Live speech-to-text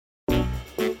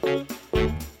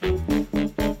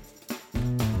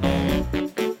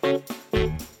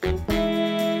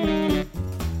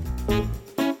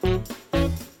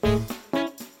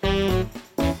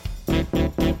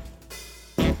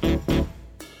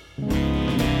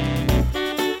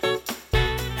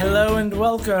and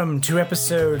welcome to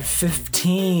episode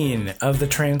 15 of the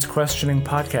Trans Questioning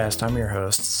Podcast. I'm your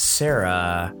host,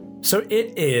 Sarah. So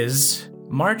it is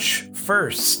March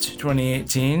 1st,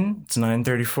 2018. It's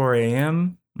 9:34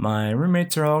 a.m. My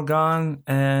roommates are all gone,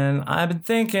 and I've been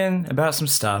thinking about some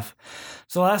stuff.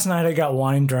 So last night I got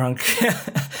wine drunk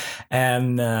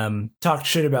and talked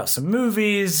shit about some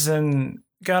movies and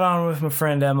got on with my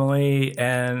friend Emily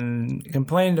and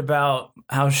complained about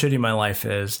how shitty my life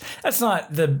is. That's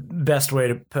not the best way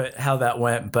to put how that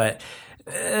went, but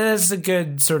it's a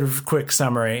good sort of quick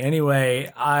summary.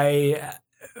 Anyway, I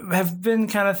have been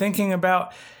kind of thinking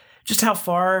about just how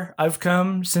far I've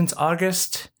come since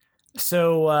August.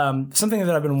 So something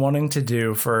that I've been wanting to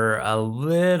do for a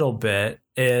little bit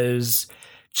is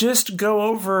just go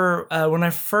over when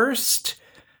I first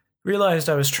realized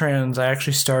I was trans. I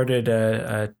actually started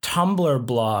a Tumblr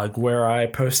blog where I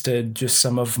posted just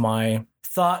some of my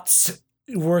thoughts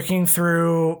working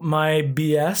through my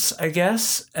BS, I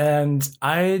guess. And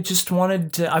I just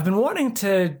I've been wanting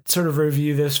to sort of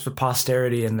review this for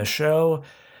posterity in the show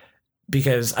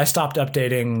because I stopped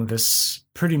updating this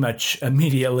pretty much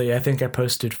immediately. I think I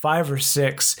posted 5 or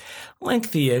 6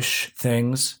 lengthy-ish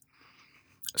things.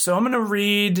 So I'm going to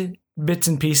read bits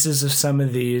and pieces of some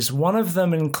of these. One of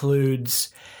them includes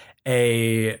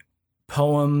a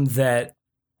poem that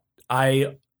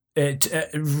I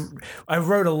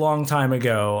wrote a long time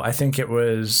ago. I guess it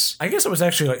was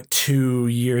actually like 2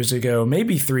 years ago,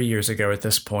 maybe 3 years ago at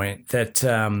this point, that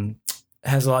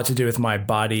has a lot to do with my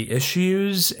body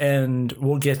issues, and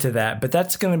we'll get to that. But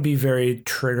that's going to be very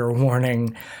trigger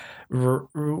warning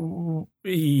heavy.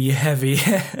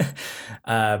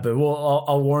 But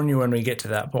I'll warn you when we get to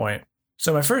that point.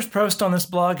 So my first post on this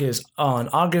blog is on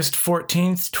August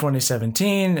 14th,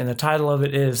 2017, and the title of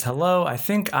it is, "Hello, I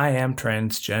think I am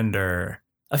transgender."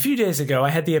 A few days ago,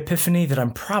 I had the epiphany that I'm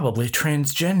probably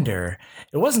transgender.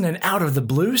 It wasn't an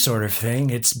out-of-the-blue sort of thing.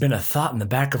 It's been a thought in the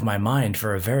back of my mind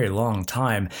for a very long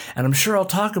time, and I'm sure I'll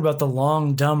talk about the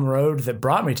long, dumb road that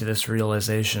brought me to this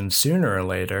realization sooner or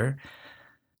later.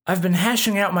 I've been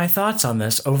hashing out my thoughts on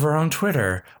this over on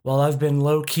Twitter. While I've been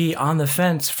low-key on the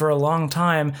fence for a long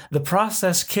time, the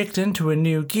process kicked into a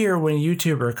new gear when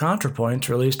YouTuber ContraPoints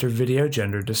released her video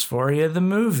Gender Dysphoria, the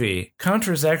movie.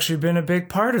 Contra's actually been a big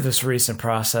part of this recent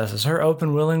process, as her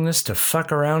open willingness to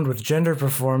fuck around with gender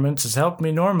performance has helped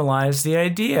me normalize the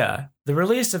idea. The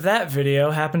release of that video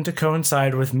happened to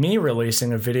coincide with me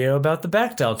releasing a video about the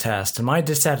Bechdel test, and my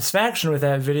dissatisfaction with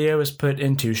that video is put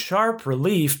into sharp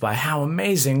relief by how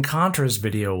amazing Contra's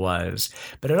video was.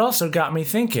 But it also got me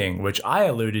thinking, which I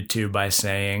alluded to by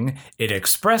saying, it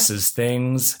expresses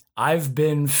things I've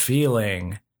been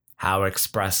feeling. How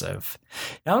expressive.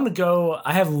 Now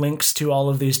I have links to all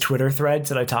of these Twitter threads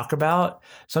that I talk about,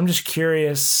 so I'm just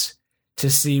curious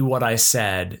to see what I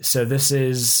said. So this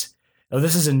is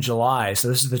in July, so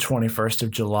this is the 21st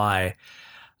of July.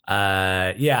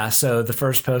 So the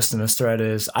first post in this thread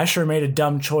is, "I sure made a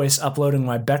dumb choice uploading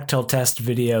my Bechdel test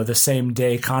video the same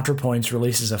day ContraPoints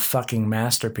releases a fucking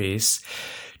masterpiece.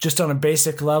 Just on a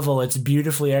basic level, it's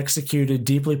beautifully executed,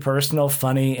 deeply personal,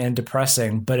 funny, and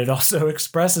depressing, but it also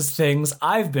expresses things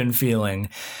I've been feeling.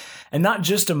 And not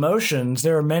just emotions,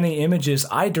 there are many images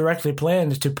I directly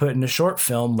planned to put in a short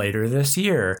film later this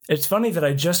year. It's funny that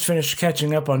I just finished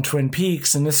catching up on Twin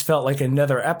Peaks, and this felt like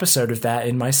another episode of that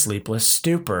in my sleepless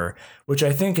stupor, which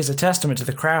I think is a testament to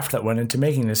the craft that went into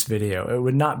making this video. It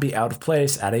would not be out of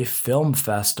place at a film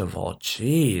festival."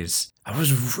 Jeez. I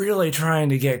was really trying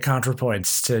to get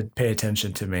ContraPoints to pay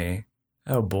attention to me.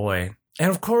 Oh boy. And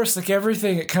of course, like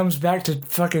everything, it comes back to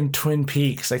fucking Twin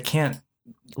Peaks. I can't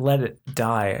let it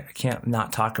die. I can't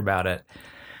not talk about it.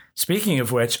 Speaking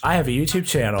of which, I have a YouTube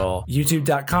channel,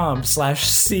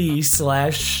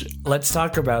 youtube.com/c/let's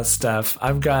talk about stuff.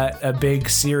 I've got a big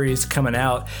series coming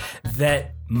out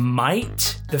that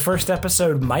the first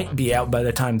episode might be out by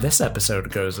the time this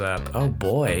episode goes up. Oh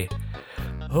boy.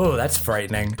 Oh, that's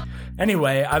frightening.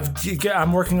 Anyway,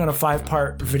 I'm working on a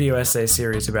 5-part video essay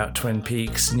series about Twin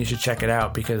Peaks, and you should check it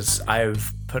out because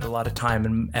I've put a lot of time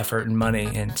and effort and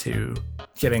money into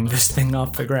getting this thing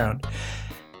off the ground.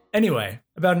 Anyway,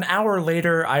 about an hour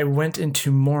later, I went into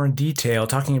more detail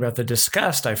talking about the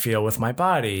disgust I feel with my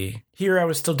body. Here I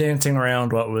was still dancing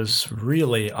around what was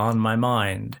really on my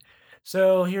mind.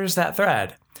 So here's that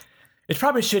thread. "It's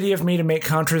probably shitty of me to make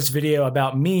Contra's video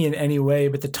about me in any way,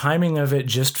 but the timing of it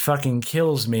just fucking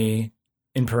kills me,"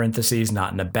 in parentheses,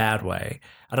 not in a bad way.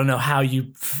 I don't know how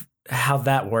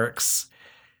that works.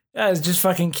 It just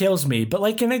fucking kills me, but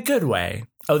like in a good way.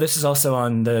 Oh, this is also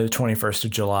on the 21st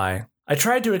of July. I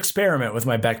tried to experiment with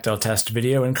my Bechdel test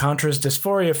video, and Contra's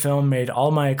dysphoria film made all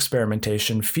my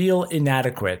experimentation feel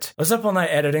inadequate. I was up all night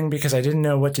editing because I didn't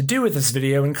know what to do with this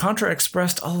video, and Contra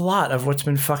expressed a lot of what's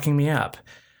been fucking me up.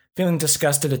 Feeling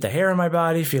disgusted at the hair in my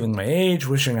body, feeling my age,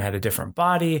 wishing I had a different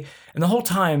body, and the whole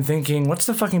time thinking, what's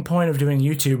the fucking point of doing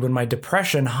YouTube when my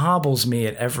depression hobbles me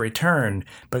at every turn?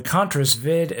 But Contra's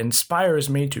vid inspires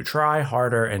me to try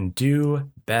harder and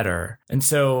do better. And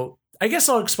so I guess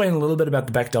I'll explain a little bit about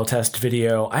the Bechdel test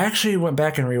video. I actually went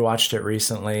back and rewatched it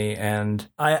recently, and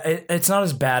it's not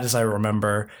as bad as I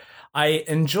remember. I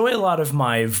enjoy a lot of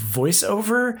my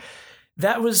voiceover.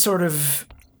 That was sort of...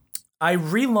 I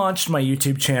relaunched my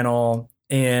YouTube channel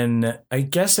in, I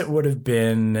guess it would have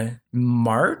been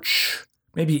March,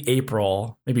 maybe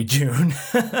April, maybe June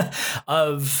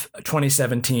of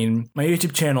 2017. My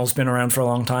YouTube channel's been around for a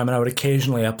long time, and I would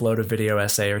occasionally upload a video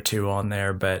essay or two on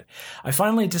there, but I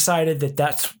finally decided that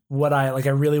that's what I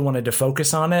really wanted to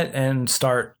focus on it and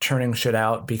start churning shit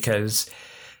out, because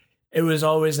it was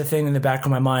always a thing in the back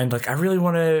of my mind, I really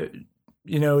want to,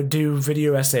 do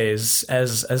video essays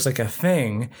as like a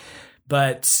thing.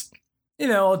 But,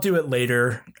 I'll do it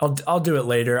later. I'll do it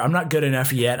later. I'm not good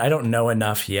enough yet. I don't know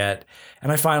enough yet.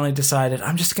 And I finally decided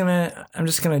I'm just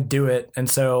gonna do it. And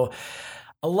so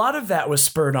a lot of that was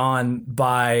spurred on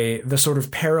by the sort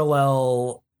of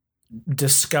parallel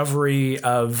discovery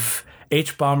of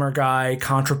Hbomberguy,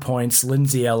 ContraPoints,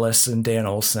 Lindsay Ellis, and Dan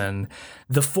Olson.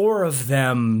 The four of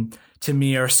them, to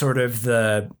me, are sort of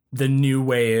the new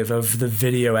wave of the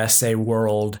video essay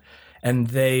world. And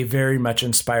they very much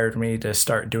inspired me to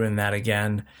start doing that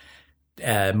again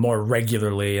more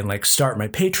regularly and start my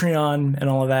Patreon and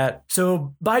all of that.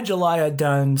 So by July, I'd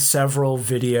done several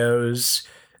videos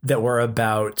that were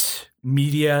about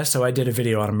media. So I did a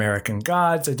video on American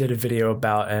Gods. I did a video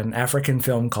about an African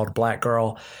film called Black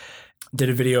Girl. Did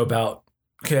a video about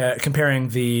comparing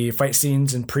the fight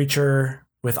scenes in Preacher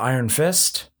with Iron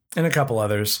Fist and a couple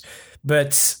others.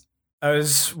 But I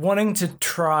was wanting to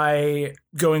try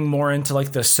going more into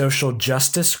the social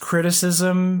justice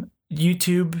criticism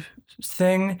YouTube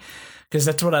thing, because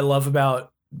that's what I love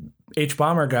about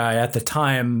Hbomberguy. At the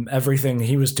time, everything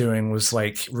he was doing was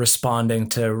responding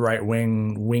to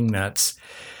right-wing wingnuts.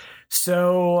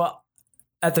 So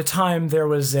at the time, there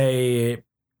was a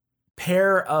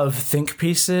pair of think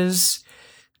pieces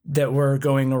that were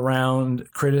going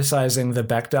around criticizing the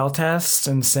Bechdel test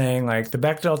and saying the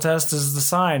Bechdel test is the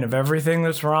sign of everything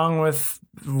that's wrong with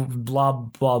blah,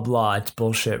 blah, blah. It's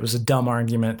bullshit. It was a dumb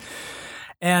argument.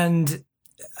 And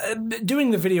doing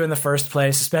the video in the first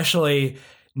place, especially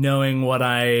knowing what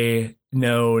I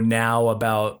know now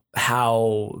about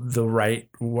how the right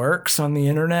works on the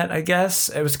internet, I guess,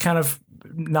 it was kind of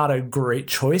not a great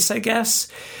choice, I guess.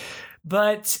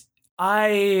 But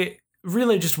I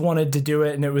really just wanted to do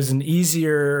it, and it was an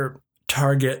easier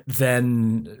target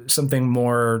than something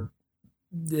more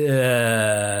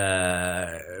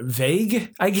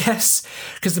vague, I guess,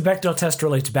 because the Bechdel test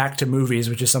relates back to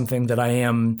movies, which is something that I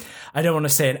don't want to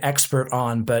say an expert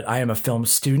on, but I am a film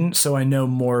student, so I know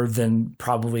more than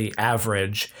probably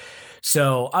average.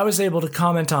 So I was able to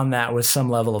comment on that with some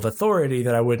level of authority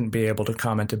that I wouldn't be able to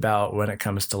comment about when it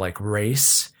comes to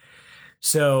race.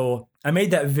 So I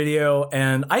made that video,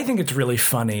 and I think it's really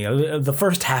funny. The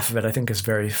first half of it, I think, is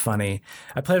very funny.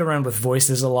 I played around with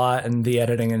voices a lot, and the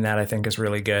editing in that, I think, is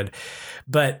really good.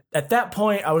 But at that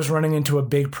point, I was running into a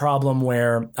big problem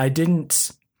where I didn't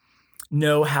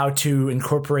know how to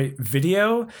incorporate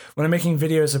video. When I'm making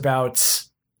videos about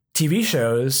TV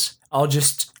shows, I'll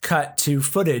just cut to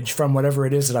footage from whatever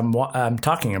it is that I'm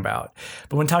talking about.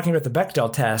 But when talking about the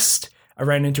Bechdel test, I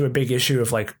ran into a big issue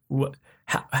of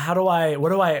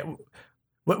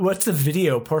what's the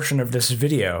video portion of this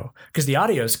video? Because the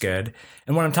audio is good.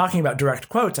 And when I'm talking about direct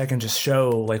quotes, I can just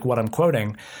show what I'm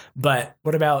quoting. But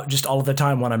what about just all of the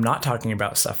time when I'm not talking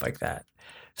about stuff like that?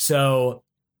 So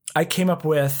I came up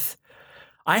with,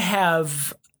 I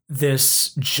have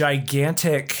this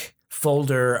gigantic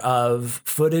folder of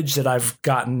footage that I've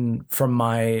gotten from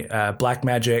my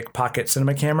Blackmagic Pocket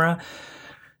Cinema camera.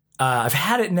 I've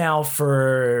had it now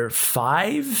for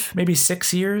 5, maybe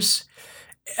 6 years.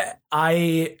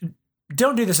 I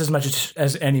don't do this as much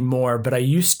as anymore, but I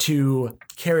used to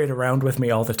carry it around with me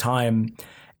all the time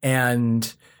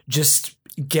and just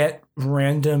get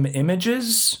random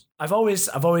images. I've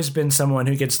always been someone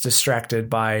who gets distracted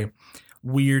by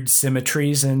weird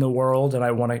symmetries in the world, and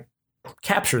I want to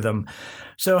capture them.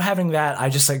 So having that, I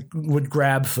just would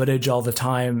grab footage all the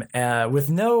time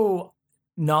with no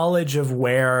knowledge of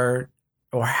where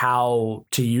or how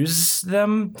to use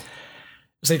them.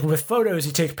 It's with photos,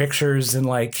 you take pictures and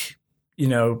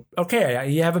okay,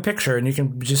 you have a picture and you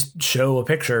can just show a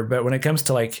picture. But when it comes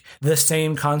to like the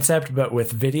same concept, but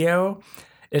with video,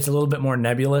 it's a little bit more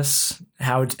nebulous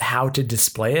how to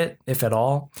display it, if at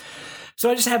all. So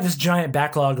I just have this giant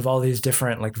backlog of all these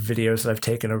different like videos that I've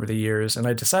taken over the years. And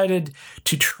I decided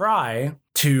to try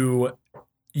to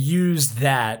use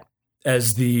that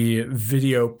as the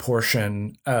video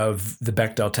portion of the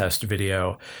Bechdel test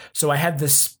video. So I had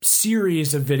this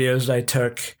series of videos that I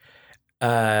took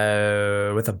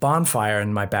with a bonfire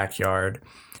in my backyard,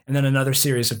 and then another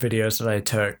series of videos that I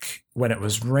took when it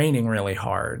was raining really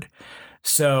hard.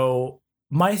 So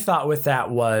my thought with that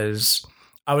was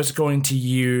I was going to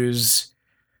use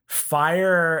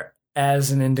fire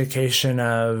as an indication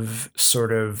of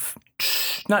sort of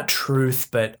not truth,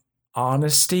 but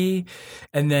honesty,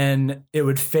 and then it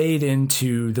would fade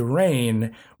into the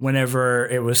rain whenever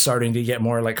it was starting to get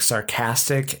more like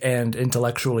sarcastic and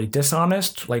intellectually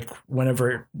dishonest, like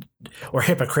whenever, or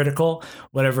hypocritical,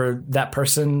 whatever that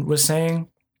person was saying.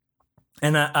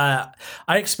 And I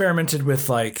experimented with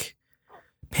like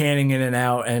panning in and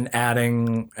out and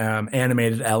adding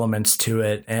animated elements to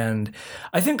it, and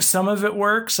I think some of it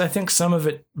works. I think some of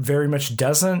it very much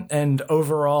doesn't, and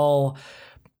overall,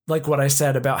 like what I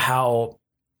said about how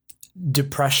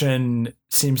depression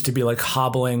seems to be like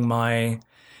hobbling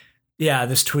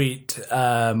this tweet.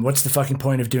 What's the fucking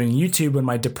point of doing YouTube when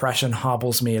my depression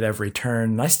hobbles me at every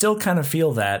turn? And I still kind of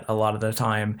feel that a lot of the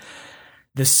time.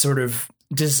 This sort of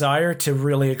desire to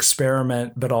really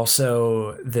experiment, but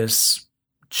also this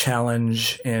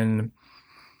challenge in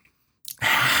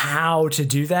how to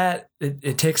do that.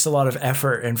 It takes a lot of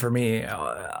effort. And for me,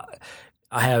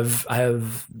 I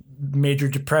have major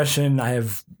depression. I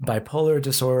have bipolar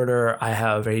disorder. I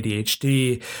have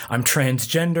ADHD. I'm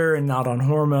transgender and not on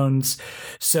hormones.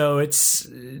 So it's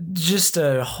just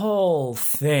a whole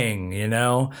thing,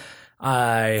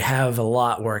 I have a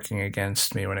lot working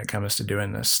against me when it comes to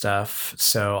doing this stuff.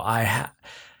 So I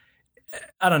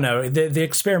don't know. The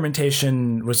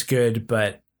experimentation was good,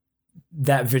 but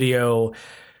that video,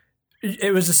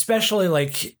 it was especially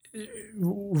like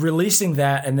releasing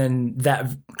that and then that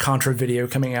Contra video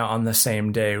coming out on the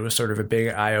same day was sort of a big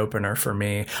eye opener for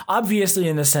me. Obviously,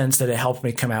 in the sense that it helped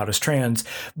me come out as trans,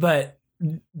 but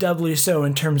doubly so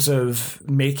in terms of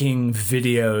making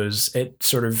videos. It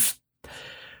sort of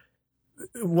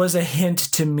was a hint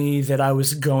to me that I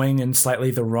was going in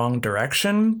slightly the wrong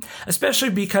direction, especially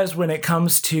because when it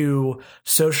comes to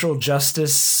social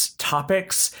justice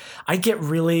topics, I get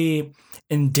really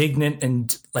indignant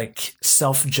and like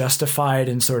self-justified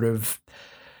and sort of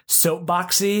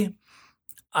soapboxy.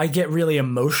 I get really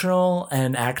emotional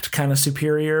and act kind of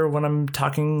superior when I'm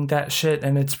talking that shit.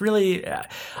 And it's really,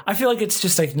 I feel like it's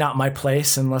just like not my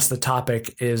place unless the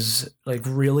topic is like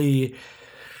really,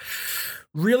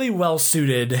 really well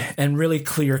suited and really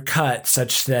clear cut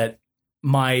such that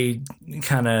my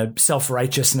kind of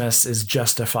self-righteousness is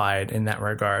justified in that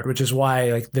regard, which is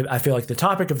why I feel like the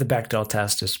topic of the Bechdel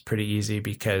test is pretty easy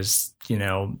because,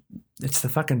 it's the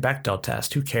fucking Bechdel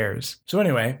test. Who cares? So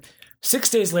anyway, 6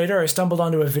 days later, I stumbled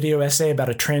onto a video essay about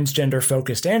a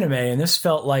transgender-focused anime, and this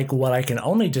felt like what I can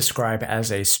only describe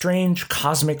as a strange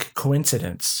cosmic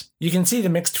coincidence. You can see the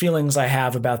mixed feelings I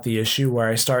have about the issue, where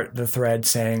I start the thread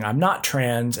saying I'm not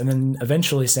trans, and then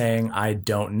eventually saying I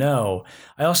don't know.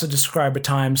 I also describe a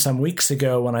time some weeks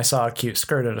ago when I saw a cute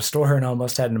skirt at a store and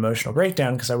almost had an emotional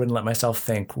breakdown because I wouldn't let myself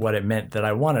think what it meant that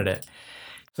I wanted it.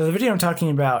 So the video I'm talking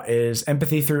about is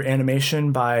Empathy Through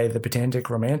Animation by The Pedantic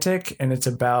Romantic, and it's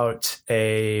about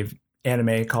a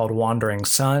anime called Wandering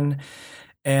Sun.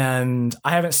 And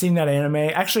I haven't seen that anime.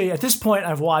 Actually, at this point,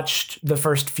 I've watched the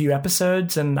first few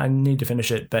episodes, and I need to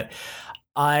finish it. But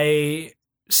I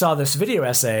saw this video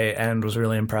essay and was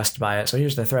really impressed by it. So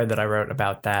here's the thread that I wrote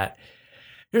about that.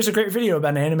 Here's a great video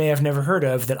about an anime I've never heard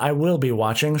of that I will be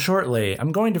watching shortly.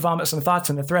 I'm going to vomit some thoughts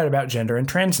in the thread about gender and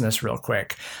transness real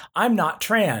quick. I'm not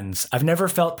trans. I've never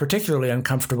felt particularly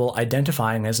uncomfortable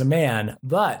identifying as a man,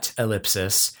 but,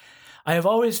 ellipsis, I have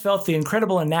always felt the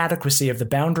incredible inadequacy of the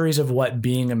boundaries of what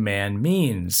being a man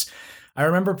means. I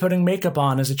remember putting makeup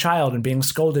on as a child and being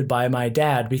scolded by my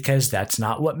dad because that's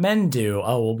not what men do.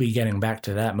 Oh, we'll be getting back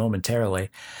to that momentarily.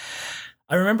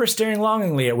 I remember staring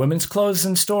longingly at women's clothes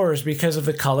in stores because of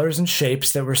the colors and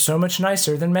shapes that were so much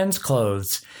nicer than men's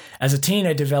clothes. As a teen,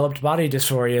 I developed body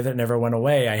dysphoria that never went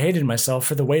away. I hated myself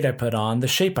for the weight I put on, the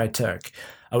shape I took.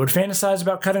 I would fantasize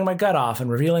about cutting my gut off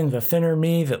and revealing the thinner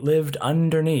me that lived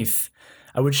underneath.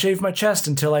 I would shave my chest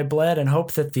until I bled and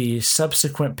hope that the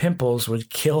subsequent pimples would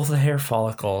kill the hair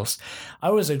follicles.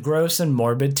 I was a gross and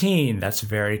morbid teen. That's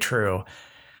very true.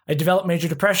 I developed major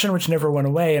depression, which never went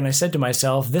away, and I said to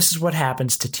myself, this is what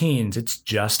happens to teens. It's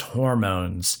just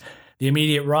hormones. The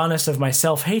immediate rawness of my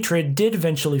self-hatred did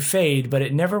eventually fade, but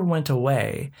it never went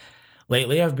away.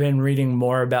 Lately, I've been reading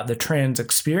more about the trans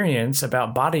experience,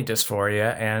 about body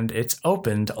dysphoria, and it's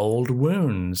opened old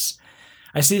wounds.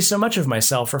 I see so much of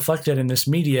myself reflected in this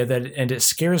media and it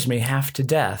scares me half to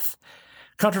death.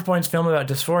 ContraPoint's film about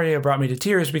dysphoria brought me to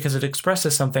tears because it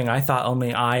expresses something I thought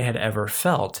only I had ever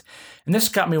felt. And this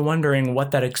got me wondering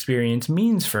what that experience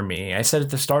means for me. I said at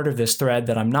the start of this thread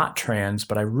that I'm not trans,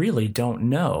 but I really don't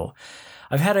know.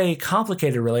 I've had a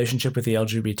complicated relationship with the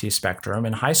LGBT spectrum.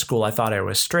 In high school, I thought I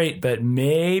was straight, but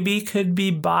maybe could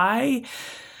be bi.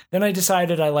 Then I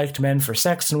decided I liked men for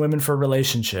sex and women for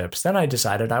relationships. Then I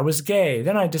decided I was gay.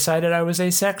 Then I decided I was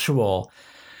asexual.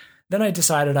 Then I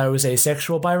decided I was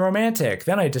asexual biromantic.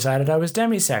 Then I decided I was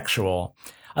demisexual.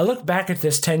 I look back at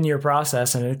this 10-year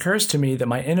process and it occurs to me that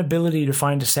my inability to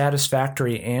find a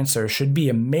satisfactory answer should be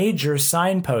a major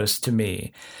signpost to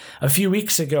me. A few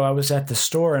weeks ago, I was at the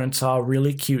store and saw a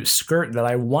really cute skirt that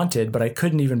I wanted, but I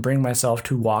couldn't even bring myself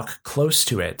to walk close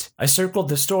to it. I circled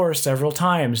the store several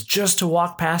times just to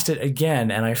walk past it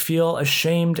again, and I feel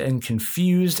ashamed and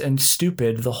confused and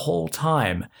stupid the whole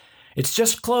time. It's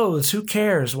just clothes, who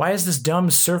cares? Why is this dumb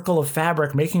circle of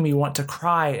fabric making me want to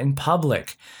cry in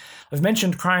public? I've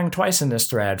mentioned crying twice in this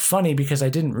thread. Funny because I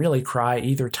didn't really cry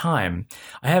either time.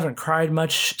 I haven't cried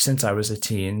much since I was a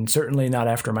teen, certainly not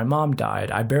after my mom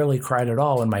died. I barely cried at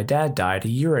all when my dad died a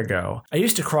year ago. I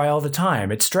used to cry all the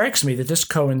time. It strikes me that this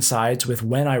coincides with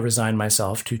when I resigned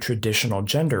myself to traditional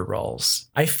gender roles.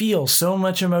 I feel so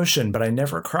much emotion, but I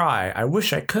never cry. I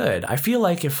wish I could. I feel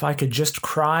like if I could just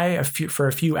cry for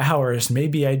a few hours,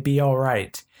 maybe I'd be all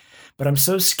right. But I'm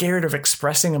so scared of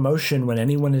expressing emotion when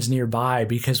anyone is nearby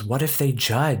because what if they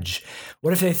judge?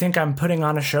 What if they think I'm putting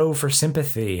on a show for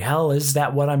sympathy? Hell, is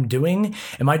that what I'm doing?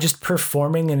 Am I just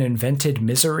performing an invented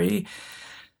misery?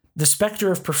 The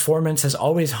specter of performance has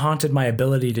always haunted my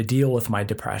ability to deal with my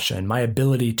depression, my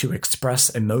ability to express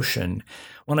emotion.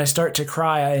 When I start to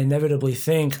cry, I inevitably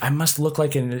think, I must look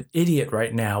like an idiot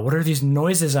right now. What are these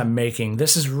noises I'm making?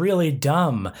 This is really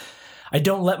dumb. I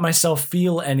don't let myself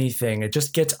feel anything. It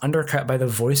just gets undercut by the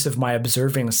voice of my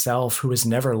observing self who has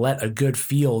never let a good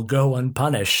feel go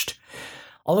unpunished.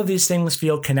 All of these things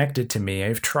feel connected to me.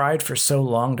 I've tried for so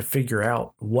long to figure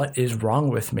out what is wrong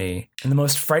with me. And the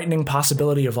most frightening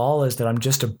possibility of all is that I'm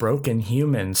just a broken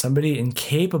human, somebody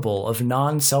incapable of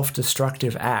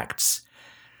non-self-destructive acts.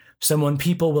 Someone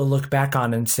people will look back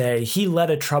on and say, he led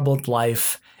a troubled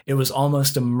life. It was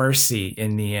almost a mercy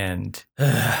in the end.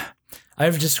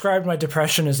 I've described my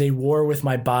depression as a war with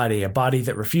my body, a body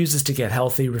that refuses to get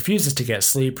healthy, refuses to get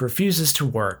sleep, refuses to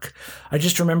work. I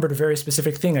just remembered a very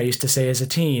specific thing I used to say as a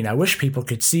teen. I wish people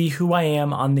could see who I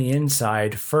am on the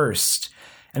inside first.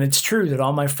 And it's true that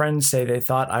all my friends say they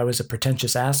thought I was a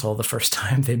pretentious asshole the first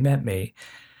time they met me.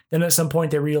 Then at some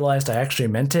point they realized I actually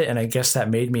meant it, and I guess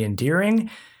that made me endearing.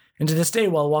 And to this day,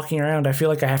 while walking around, I feel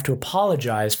like I have to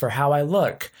apologize for how I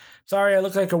look. Sorry, I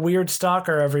look like a weird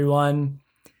stalker, everyone.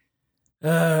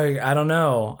 I don't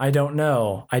know. I don't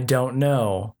know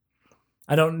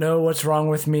what's wrong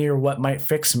with me or what might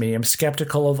fix me. I'm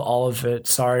skeptical of all of it.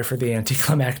 Sorry for the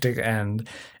anticlimactic end.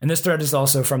 And this thread is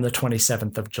also from the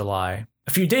 27th of July.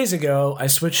 A few days ago, I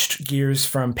switched gears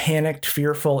from panicked,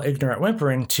 fearful, ignorant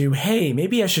whimpering to, hey,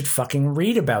 maybe I should fucking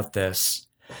read about this.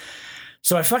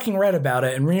 So I fucking read about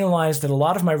it and realized that a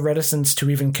lot of my reticence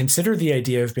to even consider the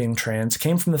idea of being trans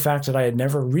came from the fact that I had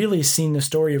never really seen the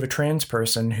story of a trans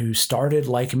person who started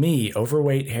like me,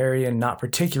 overweight, hairy, and not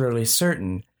particularly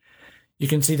certain. You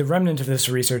can see the remnant of this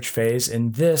research phase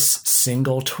in this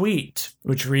single tweet,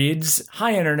 which reads,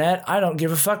 "Hi Internet, I don't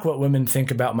give a fuck what women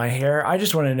think about my hair. I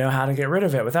just want to know how to get rid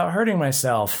of it without hurting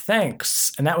myself.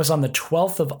 Thanks." And that was on the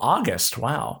 12th of August.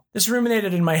 Wow. This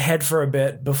ruminated in my head for a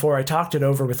bit before I talked it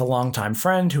over with a longtime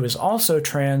friend who is also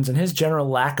trans, and his general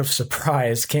lack of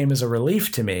surprise came as a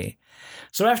relief to me.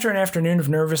 So after an afternoon of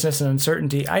nervousness and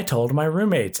uncertainty, I told my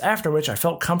roommates, after which I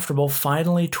felt comfortable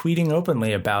finally tweeting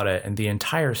openly about it, and the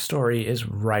entire story is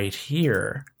right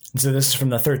here. And so this is from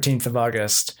the 13th of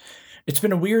August. It's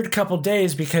been a weird couple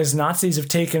days because Nazis have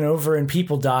taken over and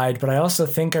people died, but I also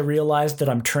think I realized that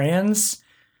I'm trans.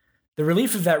 The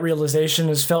relief of that realization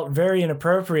has felt very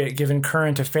inappropriate given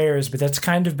current affairs, but that's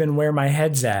kind of been where my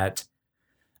head's at.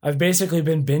 I've basically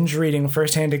been binge reading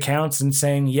first-hand accounts and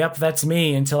saying, yep, that's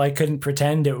me, until I couldn't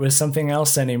pretend it was something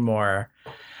else anymore.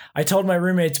 I told my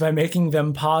roommates by making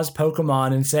them pause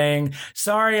Pokemon and saying,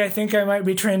 sorry, I think I might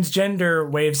be transgender,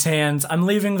 waves hands, I'm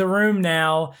leaving the room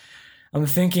now. I'm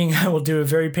thinking I will do a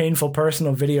very painful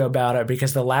personal video about it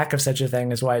because the lack of such a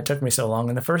thing is why it took me so long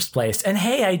in the first place. And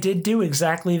hey, I did do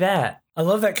exactly that. I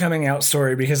love that coming out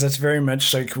story because that's very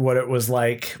much like what it was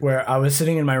like, where I was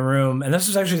sitting in my room, and this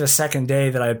was actually the second day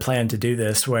that I had planned to do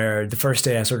this, where the first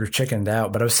day I sort of chickened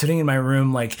out, but I was sitting in my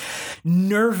room like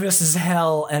nervous as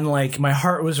hell, and like my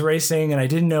heart was racing and I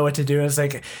didn't know what to do. I was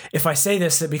like, if I say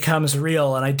this, it becomes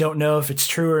real and I don't know if it's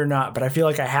true or not, but I feel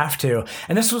like I have to.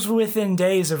 And this was within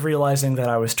days of realizing that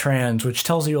I was trans, which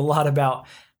tells you a lot about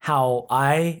how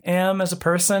I am as a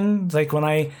person. Like when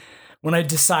I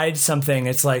decide something,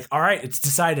 it's like, all right, it's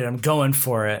decided, I'm going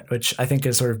for it, which I think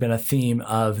has sort of been a theme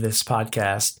of this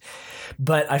podcast.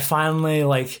 But I finally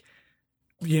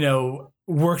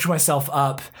worked myself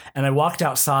up and I walked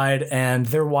outside and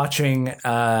they're watching,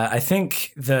 I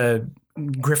think the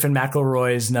Griffin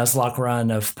McElroy's Nuzlocke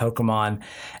run of Pokemon.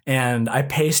 And I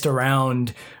paced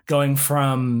around going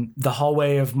from the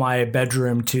hallway of my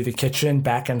bedroom to the kitchen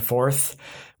back and forth,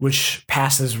 which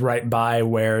passes right by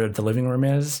where the living room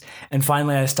is. And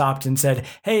finally I stopped and said,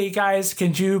 hey guys,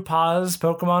 can you pause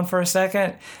Pokemon for a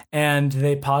second? And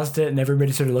they paused it and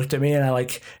everybody sort of looked at me and I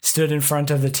like stood in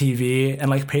front of the TV and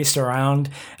like paced around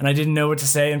and I didn't know what to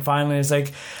say. And finally it's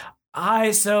like,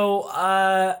 I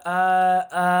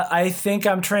think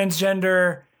I'm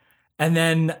transgender. And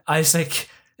then I was like,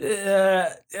 all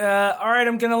right,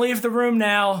 I'm going to leave the room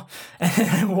now. And then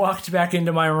I walked back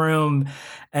into my room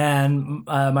and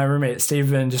my roommate,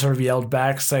 Steven, just sort of yelled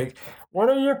back. It's like, what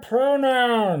are your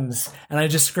pronouns? And I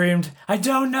just screamed, I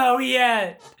don't know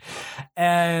yet.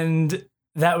 And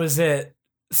that was it.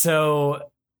 So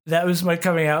that was my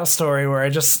coming out story where I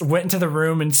just went into the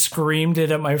room and screamed it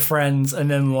at my friends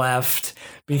and then left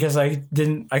because I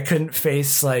couldn't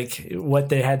face like what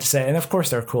they had to say. And of course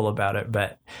they're cool about it,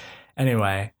 but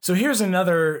anyway. So here's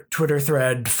another Twitter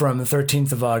thread from the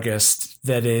 13th of August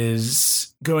that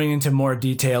is going into more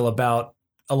detail about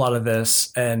a lot of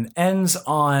this and ends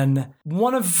on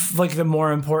one of like the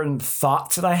more important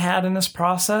thoughts that I had in this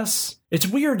process. It's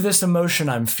weird, this emotion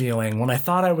I'm feeling. When I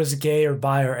thought I was gay or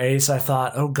bi or ace, I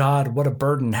thought, oh God, what a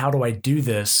burden. How do I do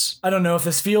this? I don't know if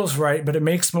this feels right, but it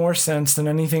makes more sense than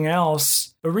anything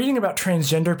else. But reading about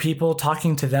transgender people,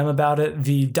 talking to them about it,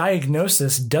 the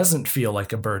diagnosis doesn't feel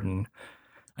like a burden.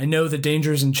 I know the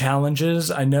dangers and challenges.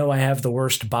 I know I have the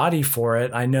worst body for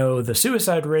it. I know the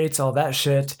suicide rates, all that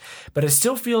shit. But it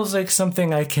still feels like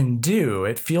something I can do.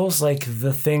 It feels like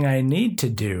the thing I need to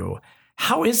do.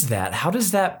 How is that? How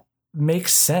does that make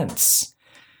sense?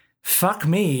 Fuck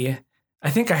me.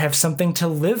 I think I have something to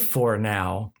live for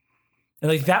now. And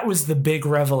like that was the big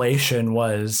revelation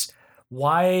was,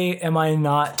 why am I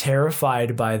not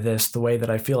terrified by this the way that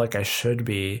I feel like I should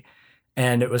be?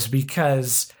 And it was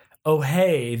because, oh,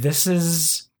 hey, this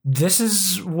is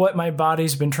what my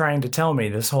body's been trying to tell me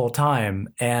this whole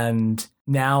time. And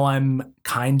now I'm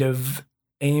kind of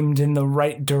aimed in the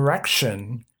right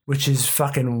direction, which is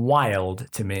fucking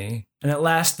wild to me. And at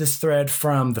last, this thread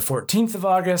from the 14th of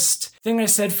August. Thing I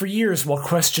said for years while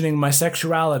questioning my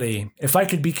sexuality. If I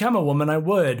could become a woman, I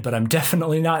would, but I'm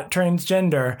definitely not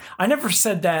transgender. I never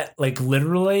said that, like,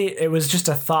 literally. It was just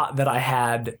a thought that I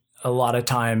had a lot of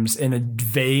times in a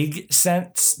vague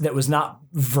sense that was not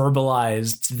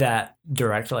verbalized that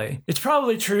directly. It's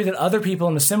probably true that other people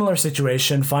in a similar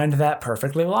situation find that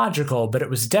perfectly logical, but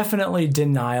it was definitely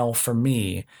denial for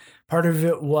me. Part of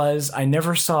it was I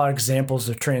never saw examples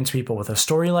of trans people with a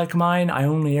story like mine. I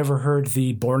only ever heard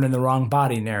the born in the wrong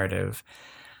body narrative.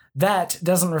 That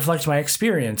doesn't reflect my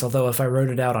experience, although if I wrote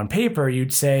it out on paper,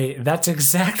 you'd say, that's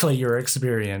exactly your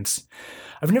experience.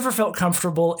 I've never felt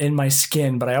comfortable in my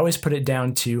skin, but I always put it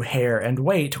down to hair and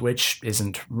weight, which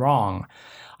isn't wrong.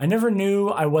 I never knew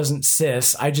I wasn't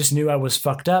cis, I just knew I was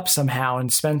fucked up somehow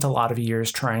and spent a lot of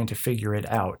years trying to figure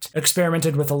it out.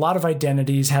 Experimented with a lot of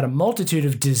identities, had a multitude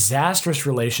of disastrous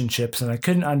relationships, and I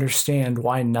couldn't understand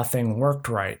why nothing worked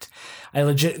right. I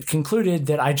legit concluded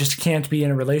that I just can't be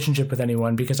in a relationship with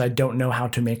anyone because I don't know how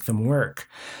to make them work.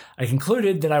 I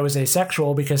concluded that I was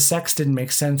asexual because sex didn't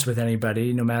make sense with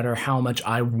anybody, no matter how much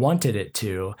I wanted it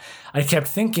to. I kept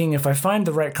thinking if I find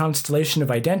the right constellation of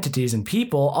identities and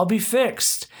people, I'll be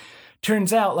fixed.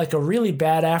 Turns out, like a really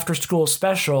bad after-school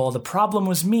special, the problem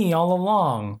was me all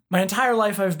along. My entire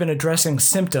life I've been addressing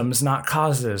symptoms, not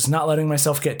causes, not letting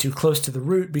myself get too close to the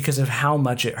root because of how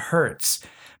much it hurts.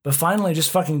 But finally,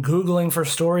 just fucking Googling for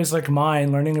stories like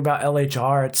mine, learning about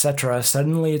LHR, etc.,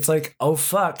 suddenly it's like, oh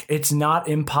fuck, it's not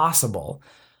impossible.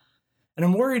 And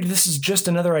I'm worried this is just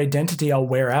another identity I'll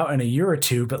wear out in a year or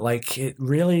two, but like, it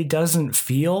really doesn't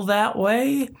feel that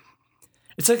way.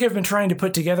 It's like I've been trying to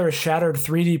put together a shattered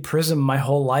 3D prism my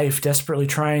whole life, desperately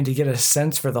trying to get a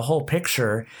sense for the whole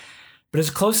picture. But as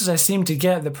close as I seemed to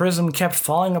get, the prism kept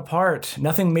falling apart.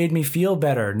 Nothing made me feel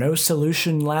better. No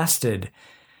solution lasted.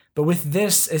 But with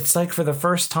this, it's like for the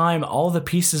first time, all the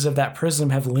pieces of that prism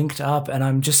have linked up, and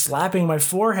I'm just slapping my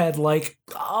forehead like,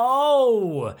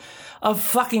 oh, of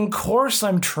fucking course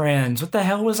I'm trans. What the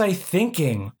hell was I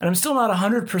thinking? And I'm still not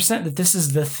 100% that this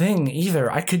is the thing either.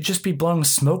 I could just be blowing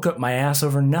smoke up my ass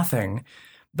over nothing.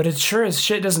 But it sure as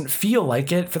shit doesn't feel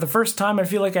like it. For the first time, I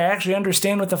feel like I actually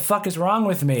understand what the fuck is wrong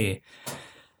with me.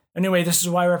 Anyway, this is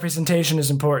why representation is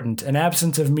important. An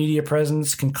absence of media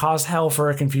presence can cause hell for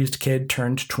a confused kid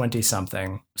turned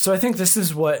 20-something. So I think this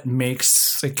is what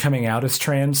makes coming out as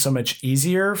trans so much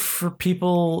easier for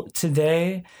people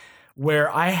today,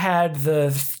 where I had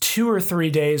the 2 or 3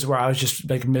 days where I was just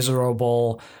like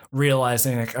miserable,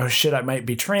 realizing like, oh shit, I might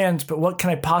be trans, but what can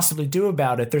I possibly do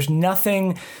about it? There's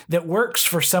nothing that works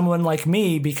for someone like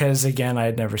me because, again, I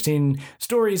had never seen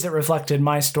stories that reflected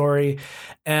my story.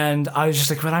 And I was just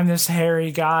like, but I'm this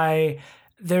hairy guy.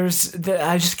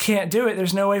 I just can't do it.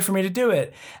 There's no way for me to do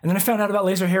it. And then I found out about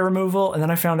laser hair removal. And then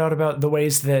I found out about the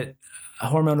ways that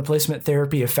hormone replacement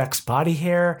therapy affects body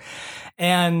hair.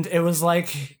 And it was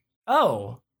like,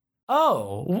 oh,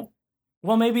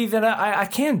 well, maybe that I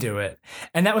can do it.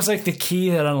 And that was like the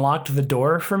key that unlocked the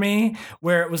door for me,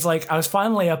 where it was like I was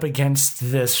finally up against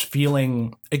this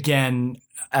feeling again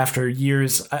after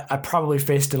years. I probably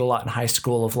faced it a lot in high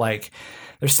school of like,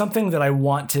 there's something that I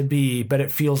want to be, but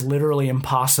it feels literally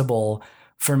impossible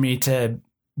for me to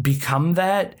become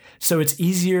that. So it's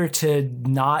easier to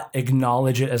not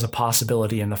acknowledge it as a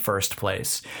possibility in the first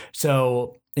place.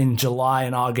 So in July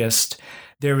and August,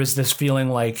 there was this feeling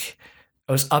like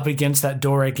I was up against that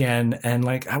door again and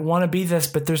like, I want to be this,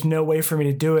 but there's no way for me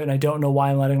to do it. And I don't know why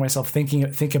I'm letting myself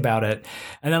think about it.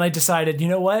 And then I decided, you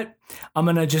know what? I'm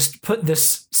going to just put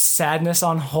this sadness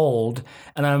on hold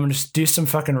and I'm going to just do some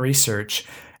fucking research.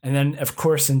 And then, of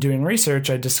course, in doing research,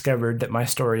 I discovered that my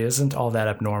story isn't all that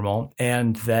abnormal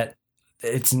and that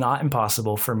it's not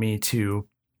impossible for me to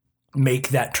make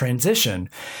that transition.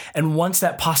 And once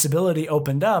that possibility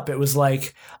opened up, it was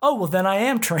like, oh, well, then I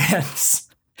am trans.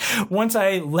 Once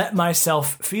I let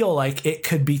myself feel like it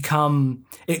could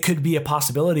be a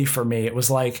possibility for me, it was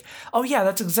like, oh yeah,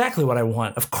 that's exactly what I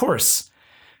want. Of course.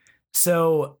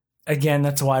 So again,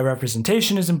 that's why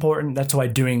representation is important. That's why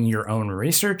doing your own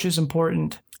research is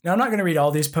important. Now, I'm not going to read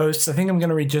all these posts. I think I'm going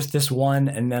to read just this one,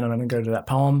 and then I'm going to go to that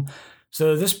poem.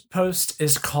 So this post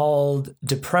is called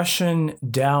Depression,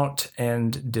 Doubt,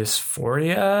 and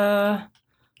Dysphoria.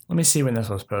 Let me see when this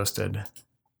was posted.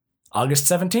 August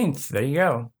 17th. There you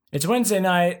go. It's Wednesday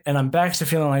night, and I'm back to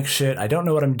feeling like shit. I don't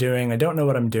know what I'm doing. I don't know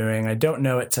what I'm doing. I don't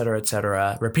know, etc.,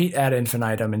 etc. Repeat ad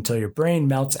infinitum until your brain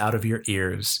melts out of your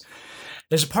ears.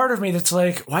 There's a part of me that's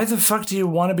like, why the fuck do you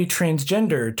want to be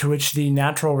transgender? To which the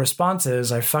natural response is,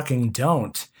 I fucking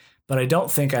don't. But I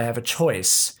don't think I have a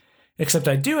choice. Except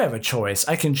I do have a choice.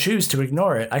 I can choose to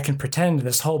ignore it. I can pretend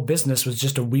this whole business was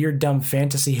just a weird, dumb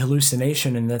fantasy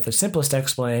hallucination and that the simplest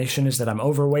explanation is that I'm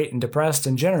overweight and depressed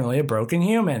and generally a broken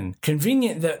human.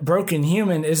 Convenient that broken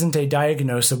human isn't a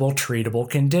diagnosable, treatable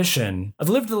condition. I've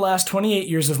lived the last 28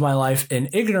 years of my life in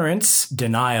ignorance,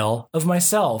 denial, of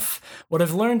myself. What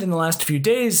I've learned in the last few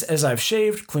days as I've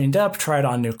shaved, cleaned up, tried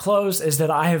on new clothes is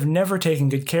that I have never taken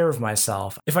good care of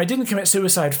myself. If I didn't commit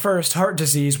suicide first, heart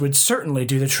disease would certainly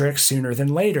do the trick sooner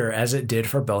than later, as it did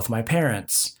for both my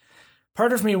parents.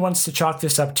 Part of me wants to chalk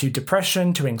this up to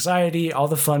depression, to anxiety, all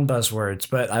the fun buzzwords,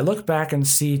 but I look back and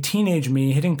see teenage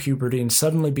me hitting puberty and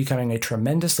suddenly becoming a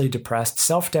tremendously depressed,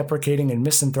 self-deprecating, and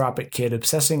misanthropic kid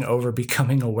obsessing over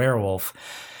becoming a werewolf.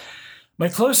 My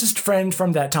closest friend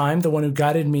from that time, the one who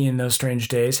guided me in those strange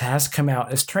days, has come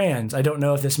out as trans. I don't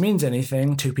know if this means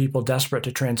anything to people desperate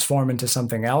to transform into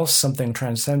something else, something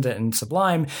transcendent and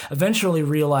sublime, eventually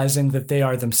realizing that they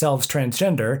are themselves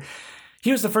transgender.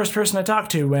 He was the first person I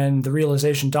talked to when the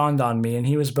realization dawned on me, and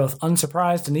he was both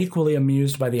unsurprised and equally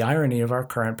amused by the irony of our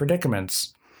current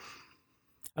predicaments.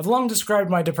 I've long described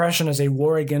my depression as a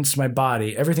war against my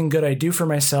body. Everything good I do for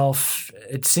myself,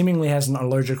 it seemingly has an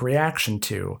allergic reaction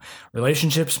to.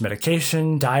 Relationships,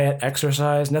 medication, diet,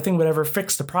 exercise, nothing would ever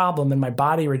fix the problem, and my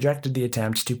body rejected the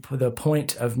attempt to the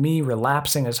point of me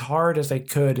relapsing as hard as I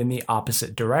could in the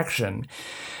opposite direction.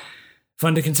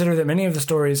 Fun to consider that many of the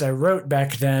stories I wrote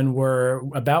back then were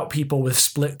about people with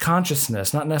split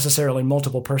consciousness, not necessarily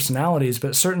multiple personalities,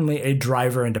 but certainly a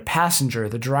driver and a passenger,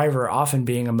 the driver often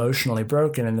being emotionally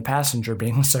broken and the passenger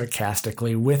being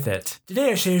sarcastically with it.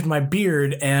 Today I shaved my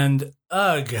beard and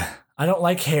Ugh. I don't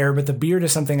like hair, but the beard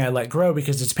is something I let grow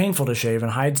because it's painful to shave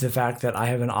and hides the fact that I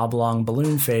have an oblong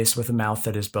balloon face with a mouth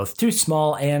that is both too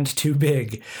small and too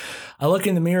big. I look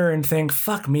in the mirror and think,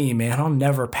 fuck me, man, I'll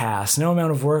never pass. No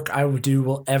amount of work I would do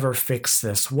will ever fix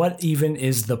this. What even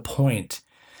is the point?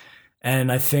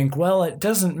 And I think, well, it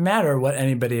doesn't matter what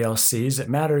anybody else sees. It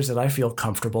matters that I feel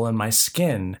comfortable in my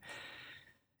skin.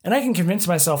 And I can convince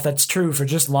myself that's true for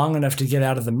just long enough to get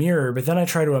out of the mirror, but then I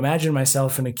try to imagine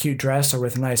myself in a cute dress or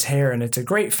with nice hair, and it's a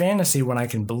great fantasy when I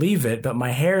can believe it, but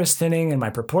my hair is thinning and my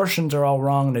proportions are all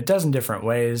wrong in a dozen different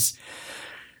ways.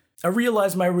 I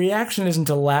realize my reaction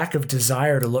isn't a lack of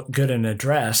desire to look good in a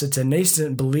dress. It's a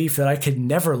nascent belief that I could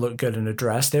never look good in a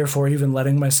dress, therefore even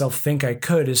letting myself think I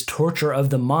could is torture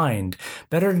of the mind.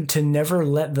 Better to never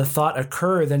let the thought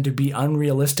occur than to be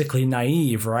unrealistically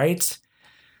naive, right?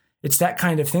 It's that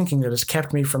kind of thinking that has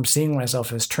kept me from seeing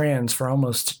myself as trans for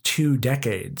almost 2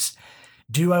 decades.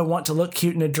 Do I want to look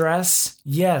cute in a dress?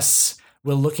 Yes.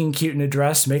 Will looking cute in a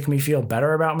dress make me feel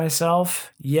better about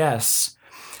myself? Yes.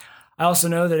 I also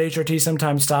know that HRT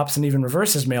sometimes stops and even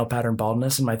reverses male pattern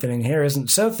baldness, and my thinning hair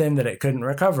isn't so thin that it couldn't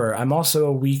recover. I'm also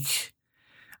a week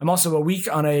on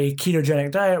a ketogenic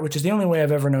diet, which is the only way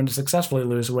I've ever known to successfully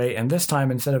lose weight, and this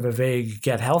time, instead of a vague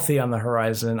get healthy on the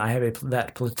horizon, I have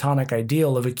that platonic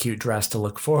ideal of a cute dress to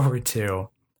look forward to.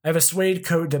 I have a suede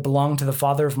coat that belonged to the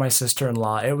father of my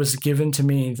sister-in-law. It was given to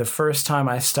me the first time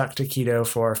I stuck to keto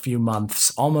for a few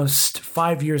months, almost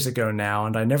 5 years ago now,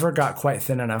 and I never got quite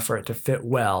thin enough for it to fit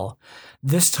well.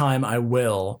 This time I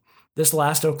will. This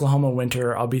last Oklahoma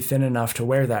winter, I'll be thin enough to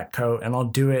wear that coat, and I'll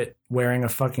do it wearing a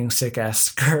fucking sick-ass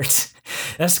skirt.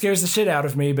 That scares the shit out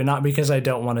of me, but not because I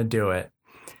don't want to do it.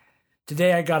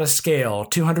 Today I got a scale,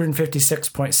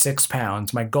 256.6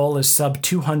 pounds. My goal is sub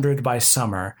 200 by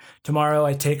summer. Tomorrow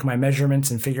I take my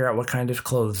measurements and figure out what kind of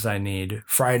clothes I need.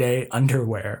 Friday,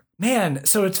 underwear. Man,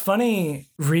 so it's funny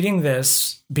reading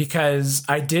this because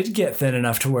I did get thin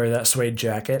enough to wear that suede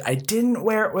jacket. I didn't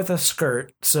wear it with a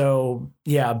skirt, so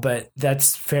yeah, but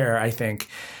that's fair, I think.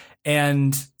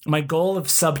 And my goal of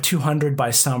sub 200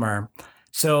 by summer.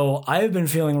 So I've been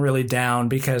feeling really down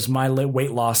because my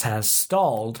weight loss has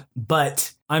stalled,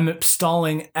 but I'm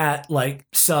stalling at like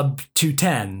sub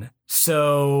 210.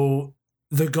 So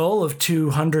the goal of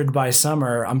 200 by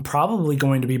summer, I'm probably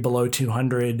going to be below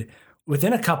 200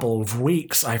 within a couple of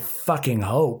weeks, I fucking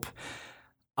hope.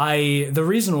 The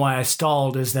reason why I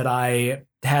stalled is that I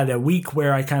had a week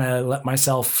where I kind of let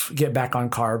myself get back on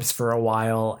carbs for a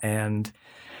while and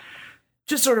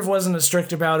just sort of wasn't as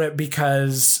strict about it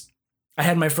because I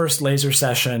had my first laser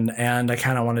session and I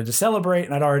kind of wanted to celebrate,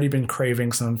 and I'd already been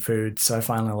craving some food, so I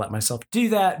finally let myself do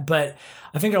that. But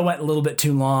I think I went a little bit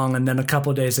too long, and then a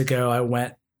couple of days ago I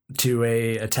went to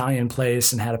a Italian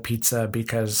place and had a pizza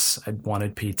because I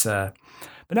wanted pizza.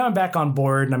 But now I'm back on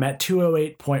board and I'm at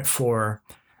 208.4,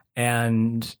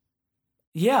 and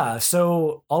yeah,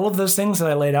 so all of those things that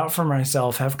I laid out for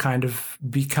myself have kind of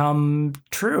become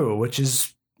true, which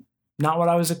is not what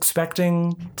I was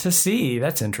expecting to see.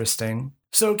 That's interesting.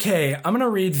 So, okay, I'm going to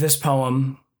read this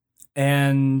poem,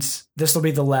 and this will be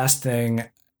the last thing.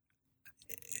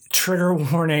 Trigger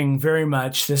warning very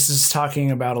much. This is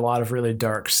talking about a lot of really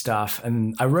dark stuff,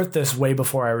 and I wrote this way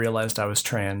before I realized I was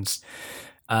trans.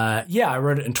 I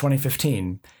wrote it in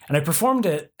 2015, and I performed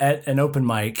it at an open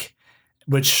mic,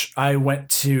 which I went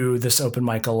to this open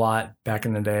mic a lot back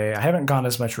in the day. I haven't gone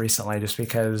as much recently just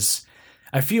because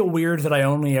I feel weird that I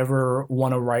only ever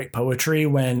want to write poetry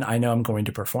when I know I'm going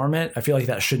to perform it. I feel like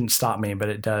that shouldn't stop me, but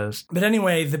it does. But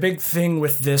anyway, the big thing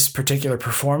with this particular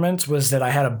performance was that I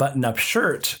had a button-up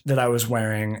shirt that I was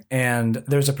wearing, and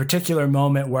there's a particular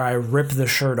moment where I rip the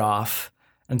shirt off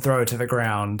and throw it to the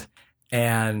ground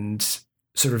and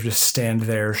sort of just stand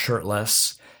there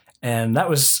shirtless. And that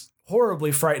was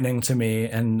horribly frightening to me,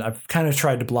 and I've kind of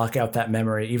tried to block out that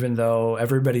memory, even though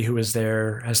everybody who was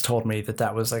there has told me that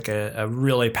that was like a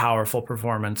really powerful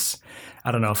performance.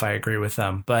 I don't know if I agree with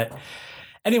them, but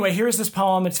anyway, here's this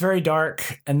poem. It's very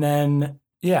dark, and then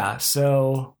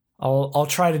so I'll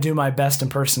try to do my best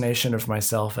impersonation of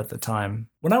myself at the time.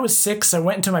 When I was 6, I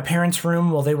went into my parents'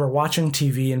 room while they were watching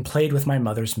TV and played with my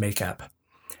mother's makeup.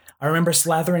 I remember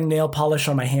slathering nail polish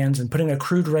on my hands and putting a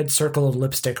crude red circle of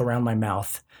lipstick around my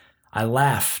mouth. I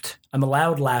laughed. I'm a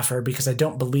loud laugher because I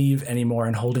don't believe anymore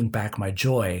in holding back my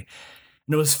joy.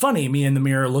 And it was funny, me in the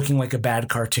mirror looking like a bad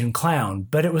cartoon clown,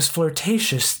 but it was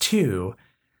flirtatious too.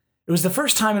 It It was the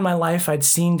first time in my life I'd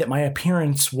seen that my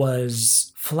appearance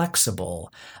was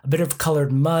flexible. A bit of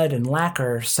colored mud and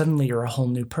lacquer, suddenly you're a whole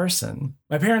new person.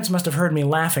 My parents must have heard me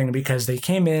laughing because they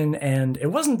came in and it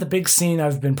wasn't the big scene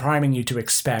I've been priming you to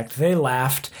expect. They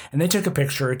laughed and they took a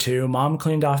picture or two. Mom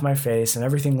cleaned off my face and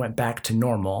everything went back to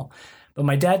normal. But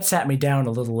my dad sat me down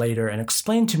a little later and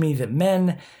explained to me that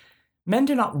men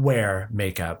do not wear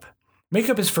makeup.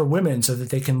 Makeup is for women so that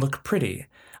they can look pretty.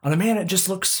 On a man, it just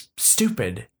looks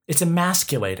stupid. It's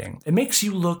emasculating. It makes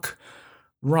you look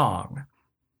wrong.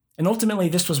 And ultimately,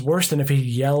 this was worse than if he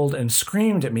yelled and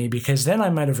screamed at me, because then I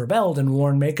might have rebelled and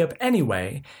worn makeup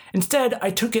anyway. Instead, I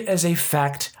took it as a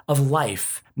fact of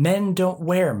life. Men don't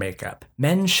wear makeup.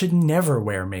 Men should never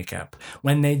wear makeup.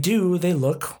 When they do, they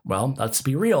look, well, let's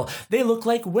be real, they look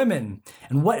like women.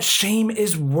 And what shame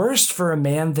is worse for a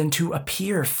man than to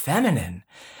appear feminine?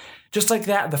 Just like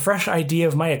that, the fresh idea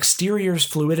of my exterior's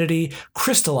fluidity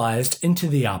crystallized into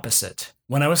the opposite.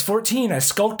 When I was 14, I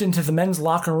skulked into the men's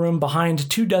locker room behind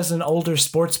 24 older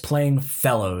sports-playing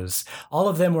fellows. All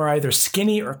of them were either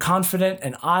skinny or confident,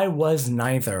 and I was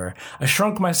neither. I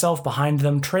shrunk myself behind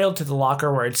them, trailed to the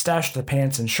locker where I'd stashed the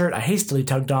pants and shirt I hastily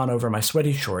tugged on over my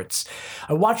sweaty shorts.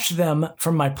 I watched them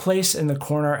from my place in the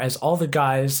corner as all the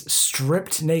guys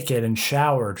stripped naked and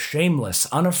showered, shameless,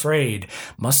 unafraid,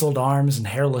 muscled arms and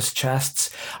hairless chests.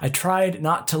 I tried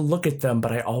not to look at them,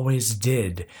 but I always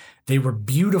did. They were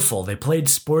beautiful. They played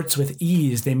sports with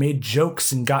ease. They made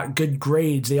jokes and got good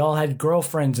grades. They all had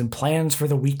girlfriends and plans for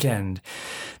the weekend.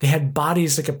 They had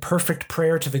bodies like a perfect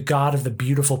prayer to the God of the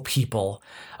beautiful people.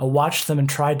 I watched them and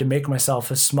tried to make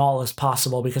myself as small as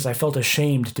possible because I felt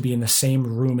ashamed to be in the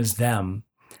same room as them.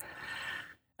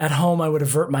 At home, I would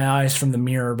avert my eyes from the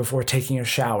mirror before taking a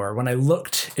shower. When I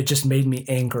looked, it just made me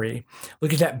angry.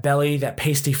 Look at that belly, that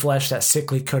pasty flesh, that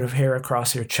sickly coat of hair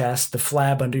across your chest, the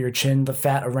flab under your chin, the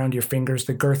fat around your fingers,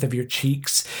 the girth of your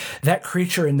cheeks. That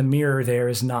creature in the mirror there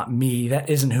is not me. That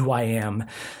isn't who I am.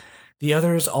 The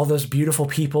others, all those beautiful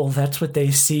people, that's what they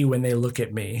see when they look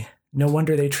at me. No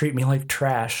wonder they treat me like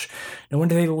trash. No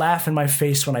wonder they laugh in my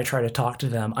face when I try to talk to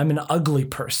them. I'm an ugly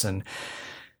person.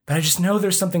 But I just know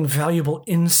there's something valuable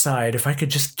inside if I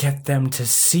could just get them to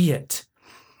see it.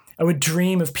 I would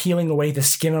dream of peeling away the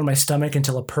skin on my stomach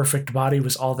until a perfect body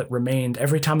was all that remained.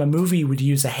 Every time a movie would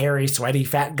use a hairy, sweaty,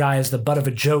 fat guy as the butt of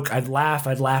a joke, I'd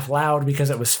laugh loud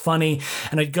because it was funny,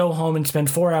 and I'd go home and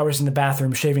spend 4 hours in the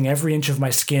bathroom shaving every inch of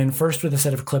my skin, first with a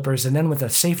set of clippers and then with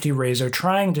a safety razor,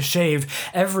 trying to shave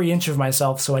every inch of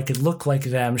myself so I could look like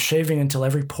them, shaving until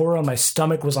every pore on my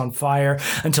stomach was on fire,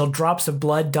 until drops of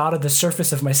blood dotted the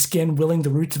surface of my skin, willing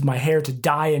the roots of my hair to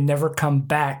die and never come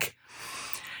back.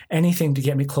 Anything to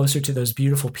get me closer to those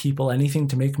beautiful people, anything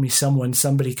to make me someone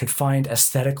somebody could find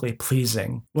aesthetically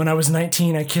pleasing. When I was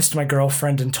 19, I kissed my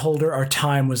girlfriend and told her our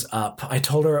time was up. I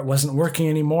told her it wasn't working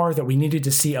anymore, that we needed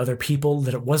to see other people,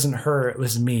 that it wasn't her, it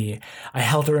was me. I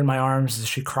held her in my arms as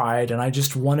she cried, and I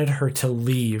just wanted her to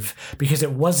leave, because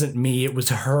it wasn't me, it was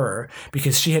her,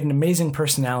 because she had an amazing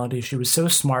personality, she was so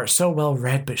smart, so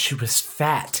well-read, but she was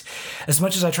fat. As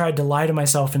much as I tried to lie to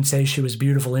myself and say she was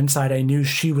beautiful inside, I knew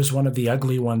she was one of the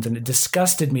ugly ones, and it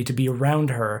disgusted me to be around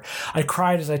her. I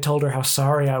cried as I told her how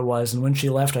sorry I was, and when she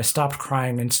left, I stopped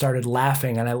crying and started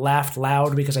laughing, and I laughed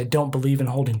loud because I don't believe in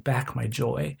holding back my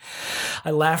joy.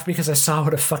 I laughed because I saw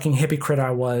what a fucking hypocrite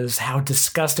I was, how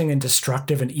disgusting and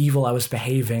destructive and evil I was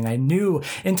behaving. I knew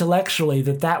intellectually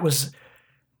that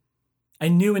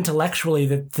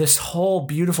this whole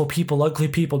beautiful people, ugly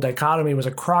people dichotomy was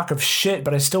a crock of shit,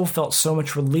 but I still felt so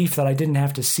much relief that I didn't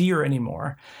have to see her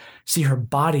anymore. See her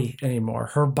body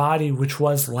anymore. Her body, which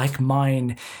was, like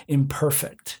mine,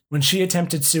 imperfect. When she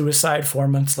attempted suicide 4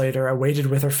 months later, I waited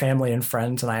with her family and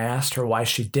friends, and I asked her why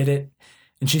she did it.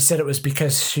 And she said it was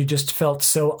because she just felt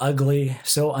so ugly,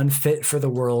 so unfit for the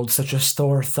world, such a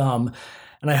sore thumb.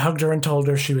 And I hugged her and told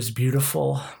her she was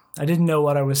beautiful. I didn't know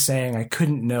what I was saying. I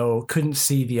couldn't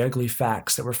see the ugly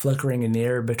facts that were flickering in the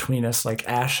air between us like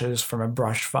ashes from a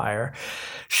brush fire.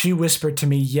 She whispered to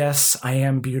me, "Yes, I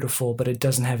am beautiful, but it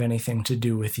doesn't have anything to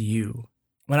do with you."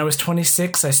 When I was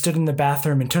 26, I stood in the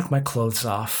bathroom and took my clothes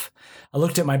off. I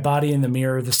looked at my body in the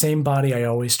mirror, the same body I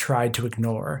always tried to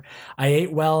ignore. I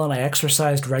ate well and I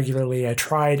exercised regularly. I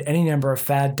tried any number of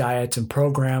fad diets and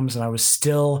programs, and I was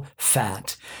still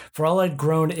fat. For all I'd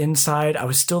grown inside, I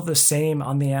was still the same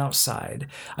on the outside.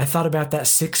 I thought about that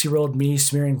 6-year-old me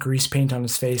smearing grease paint on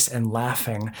his face and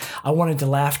laughing. I wanted to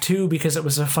laugh too because it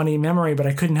was a funny memory, but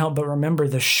I couldn't help but remember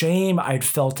the shame I'd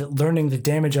felt at learning the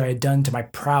damage I had done to my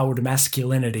proud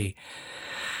masculinity.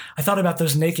 I thought about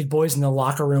those naked boys in the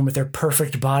locker room with their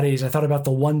perfect bodies. I thought about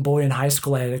the one boy in high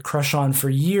school I had a crush on for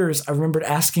years. I remembered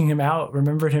asking him out,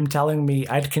 remembered him telling me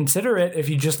I'd consider it if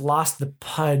he just lost the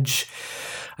pudge.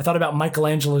 I thought about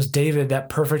Michelangelo's David, that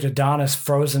perfect Adonis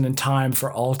frozen in time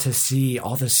for all to see.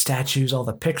 All the statues, all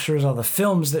the pictures, all the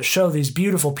films that show these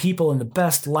beautiful people in the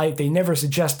best light. They never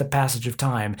suggest the passage of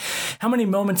time. How many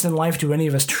moments in life do any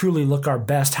of us truly look our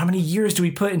best? How many years do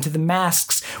we put into the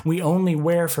masks we only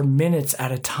wear for minutes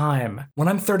at a time? When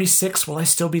I'm 36, will I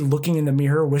still be looking in the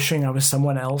mirror wishing I was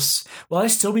someone else? Will I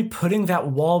still be putting that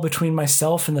wall between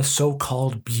myself and the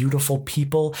so-called beautiful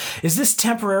people? Is this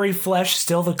temporary flesh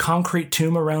still the concrete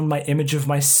tomb around my image of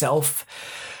myself?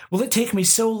 Will it take me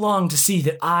so long to see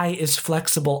that I is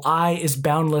flexible, I is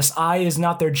boundless, I is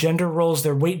not their gender roles,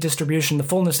 their weight distribution, the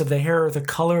fullness of the hair, or the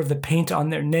color of the paint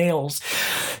on their nails?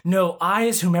 No, I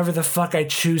is whomever the fuck I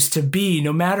choose to be,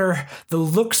 no matter the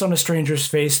looks on a stranger's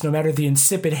face, no matter the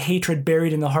insipid hatred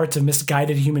buried in the hearts of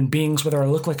misguided human beings, whether I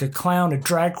look like a clown, a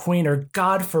drag queen, or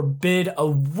God forbid, a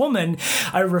woman.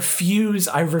 I refuse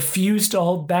to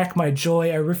hold back my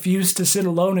joy. I refuse to sit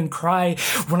alone and cry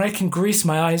when I can grease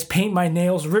my eyes, paint my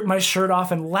nails, rip my shirt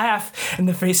off, and laugh in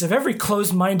the face of every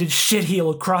closed-minded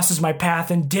shitheel who crosses my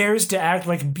path and dares to act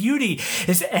like beauty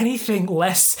is anything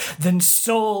less than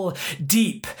soul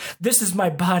deep. This is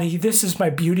my body, this is my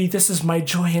beauty, this is my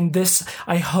joy, and this,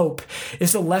 I hope,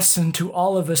 is a lesson to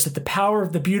all of us that the power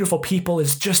of the beautiful people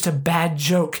is just a bad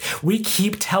joke we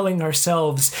keep telling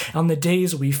ourselves on the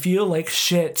days we feel like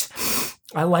shit.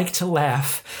 I like to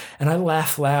laugh, and I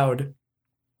laugh loud,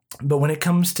 but when it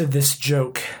comes to this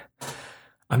joke,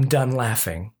 I'm done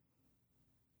laughing.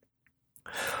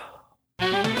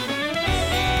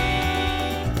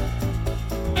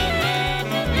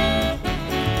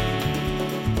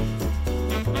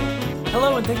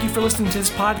 Hello, and thank you for listening to this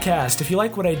podcast. If you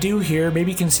like what I do here,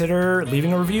 maybe consider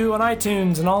leaving a review on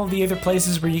iTunes and all of the other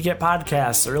places where you get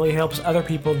podcasts. It really helps other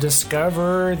people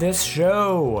discover this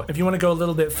show. If you want to go a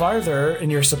little bit farther in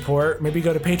your support, maybe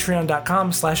go to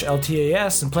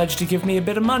patreon.com/LTAS and pledge to give me a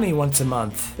bit of money once a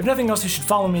month. If nothing else, you should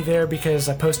follow me there because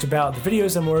I post about the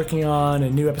videos I'm working on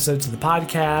and new episodes of the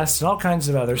podcast and all kinds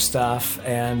of other stuff.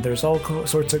 And there's all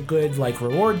sorts of good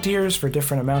reward tiers for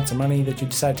different amounts of money that you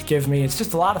decide to give me. It's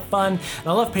just a lot of fun. And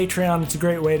I love Patreon. It's a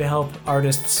great way to help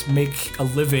artists make a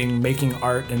living making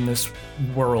art in this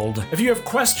world. If you have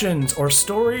questions or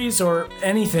stories or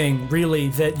anything really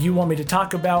that you want me to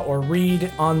talk about or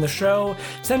read on the show,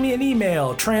 send me an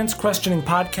email,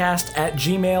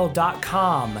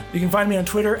 transquestioningpodcast@gmail.com. You can find me on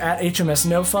Twitter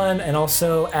 @HMSNoFun and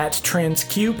also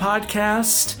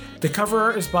 @TransQPodcast. The cover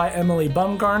art is by Emily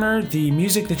Bumgarner. The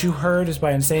music that you heard is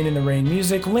by Insane in the Rain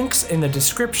Music. Links in the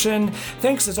description.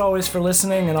 Thanks as always for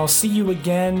listening, and I'll see you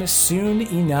again soon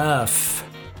enough.